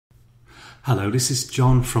Hello, this is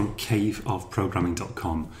John from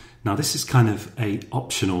caveofprogramming.com. Now this is kind of an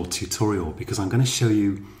optional tutorial because I'm going to show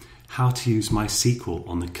you how to use MySQL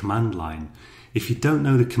on the command line. If you don't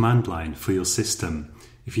know the command line for your system,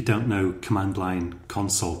 if you don't know command line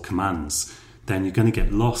console commands, then you're going to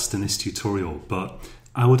get lost in this tutorial. But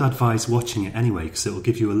I would advise watching it anyway because it will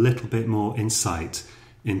give you a little bit more insight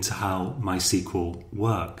into how MySQL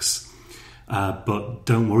works. But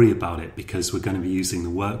don't worry about it because we're going to be using the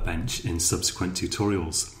Workbench in subsequent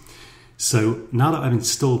tutorials. So now that I've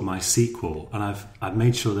installed MySQL and I've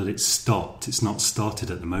made sure that it's stopped, it's not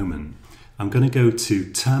started at the moment, I'm going to go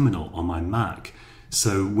to Terminal on my Mac.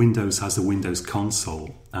 So Windows has a Windows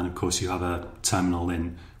console, and of course you have a terminal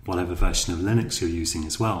in whatever version of Linux you're using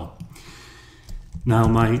as well. Now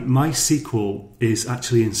my MySQL is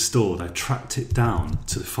actually installed. I've tracked it down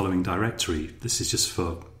to the following directory. This is just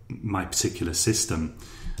for my particular system.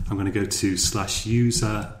 I'm going to go to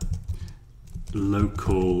 /user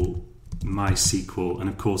local MySQL, and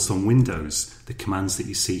of course on Windows the commands that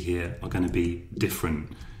you see here are going to be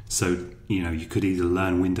different. So you could either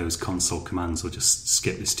learn Windows console commands or just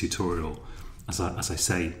skip this tutorial. As I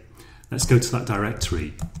say, let's go to that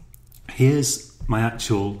directory. Here's my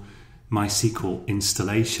actual MySQL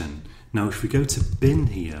installation. Now if we go to bin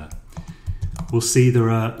here, we'll see there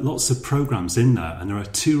are lots of programs in there, and there are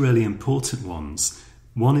two really important ones.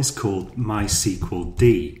 One is called MySQL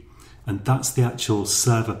D, and that's the actual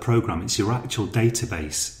server program. It's your actual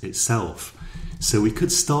database itself. So we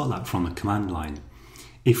could start that from a command line.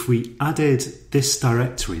 If we added this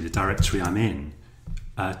directory, the directory I'm in,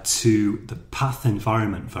 to the path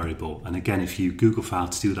environment variable, and again, if you Google for how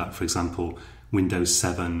to do that, for example, Windows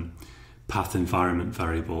 7 path environment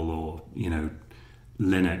variable, or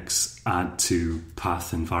Linux add to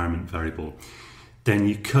path environment variable, then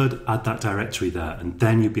you could add that directory there, and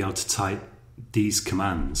then you'd be able to type these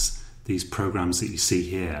commands, these programs that you see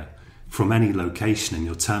here, from any location in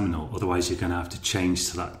your terminal. Otherwise you're going to have to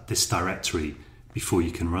change to this directory before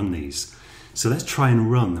you can run these. So let's try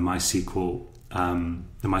and run the MySQL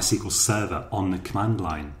server on the command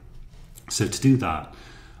line. So to do that,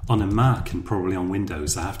 on a Mac and probably on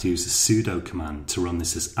Windows, I have to use the sudo command to run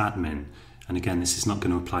this as admin. And again, this is not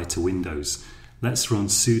going to apply to Windows. Let's run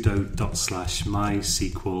sudo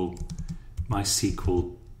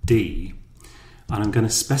 /MySQL D, and I'm going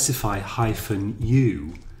to specify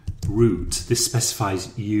 -u root. This specifies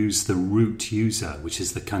use the root user, which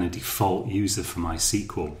is the kind of default user for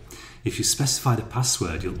MySQL. If you specify the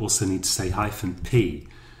password, you'll also need to say -p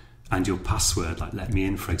and your password, like let me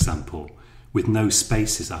in, for example, with no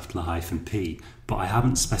spaces after the -p. But I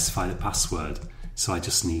haven't specified a password, so I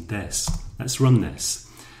just need this. Let's run this.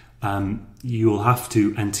 You'll have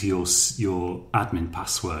to enter your admin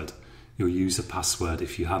password, your user password,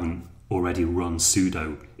 if you haven't already run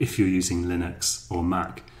sudo, if you're using Linux or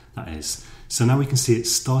Mac, that is. So now we can see it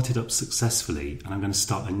started up successfully, and I'm going to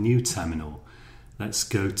start a new terminal. Let's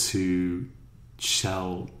go to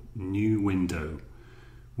shell, new window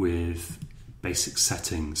with basic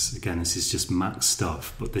settings. Again, this is just Mac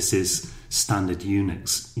stuff, but this is standard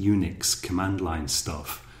Unix command line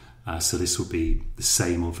stuff. So this will be the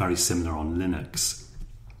same or very similar on Linux.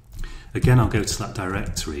 Again, I'll go to that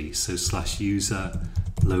directory. So /user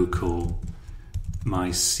local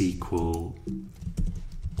MySQL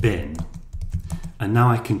bin. And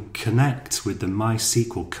now I can connect with the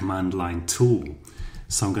MySQL command line tool.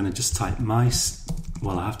 So I'm going to just type I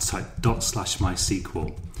have to type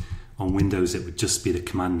 /MySQL. On Windows, it would just be the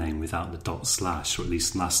command name without the /, or at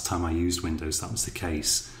least last time I used Windows, that was the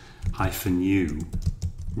case. -u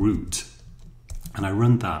root. And I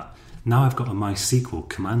run that. Now I've got a MySQL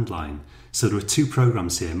command line. So there are two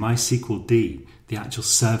programs here, MySQL D, the actual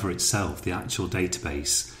server itself, the actual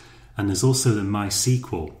database. And there's also the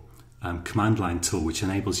MySQL command line tool, which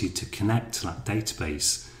enables you to connect to that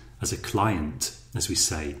database as a client, as we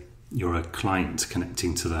say. You're a client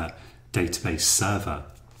connecting to the database server.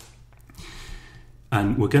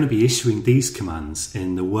 And we're going to be issuing these commands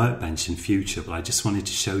in the Workbench in future, but I just wanted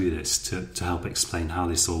to show you this to help explain how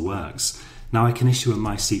this all works. Now I can issue a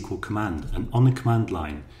MySQL command, and on the command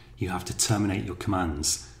line, you have to terminate your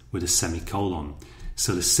commands with a semicolon.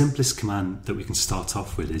 So the simplest command that we can start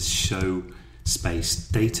off with is show space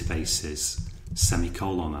databases,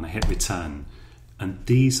 semicolon, and I hit return. And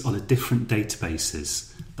these are the different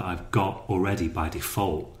databases that I've got already by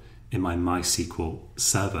default in my MySQL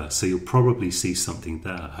server. So you'll probably see something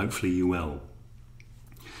there. Hopefully you will.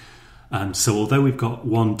 So although we've got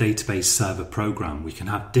one database server program, we can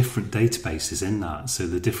have different databases in that. So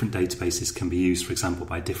the different databases can be used, for example,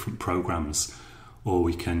 by different programs, or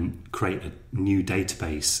we can create a new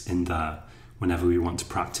database in there whenever we want to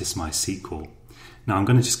practice MySQL. Now I'm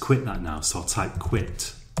going to just quit that now, so I'll type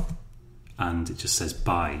quit, and it just says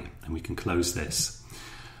bye, and we can close this.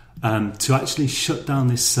 To actually shut down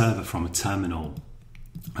this server from a terminal,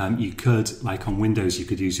 you could, like on Windows, you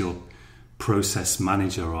could use your process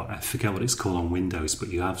manager, or I forget what it's called on Windows, but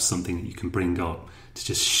you have something that you can bring up to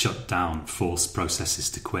just shut down, force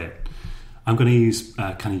processes to quit. I'm going to use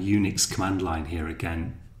kind of Unix command line here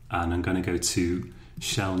again, and I'm going to go to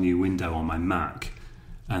shell new window on my Mac.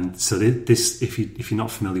 And so this, if you're not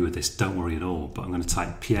familiar with this, don't worry at all, but I'm going to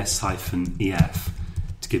type ps-ef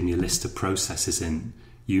to give me a list of processes in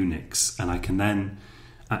Unix, and I can then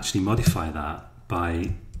actually modify that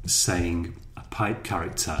by saying a pipe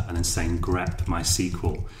character and then saying grep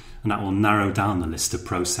MySQL, and that will narrow down the list of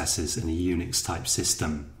processes in a Unix type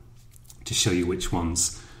system to show you which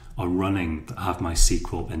ones are running that have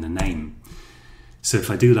MySQL in the name. So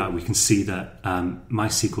if I do that, we can see that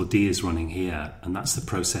MySQL D is running here, and that's the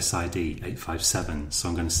process ID 857. So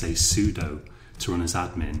I'm going to say sudo to run as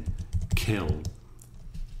admin kill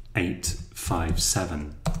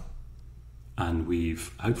 857, and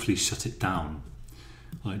we've hopefully shut it down.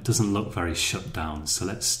 Well, it doesn't look very shut down, so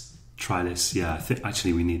let's try this. Yeah, I think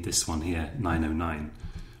actually we need this one here, 909.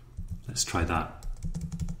 Let's try that.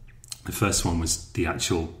 The first one was the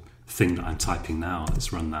actual thing that I'm typing now.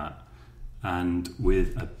 Let's run that. And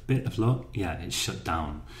with a bit of luck, yeah, it's shut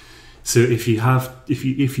down. So if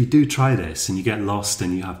you do try this and you get lost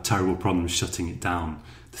and you have terrible problems shutting it down,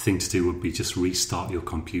 the thing to do would be just restart your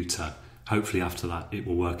computer. Hopefully after that it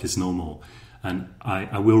will work as normal. And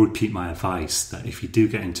I will repeat my advice that if you do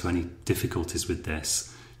get into any difficulties with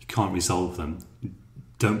this, you can't resolve them,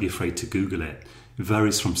 don't be afraid to Google it. It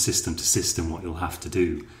varies from system to system what you'll have to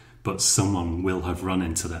do, but someone will have run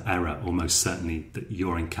into the error almost certainly that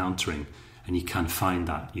you're encountering, and you can find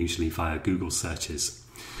that usually via Google searches.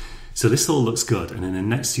 So this all looks good, and in the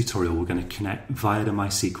next tutorial we're going to connect via the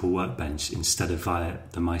MySQL Workbench instead of via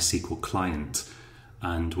the MySQL client,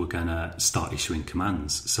 and we're going to start issuing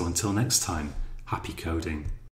commands. So until next time, happy coding.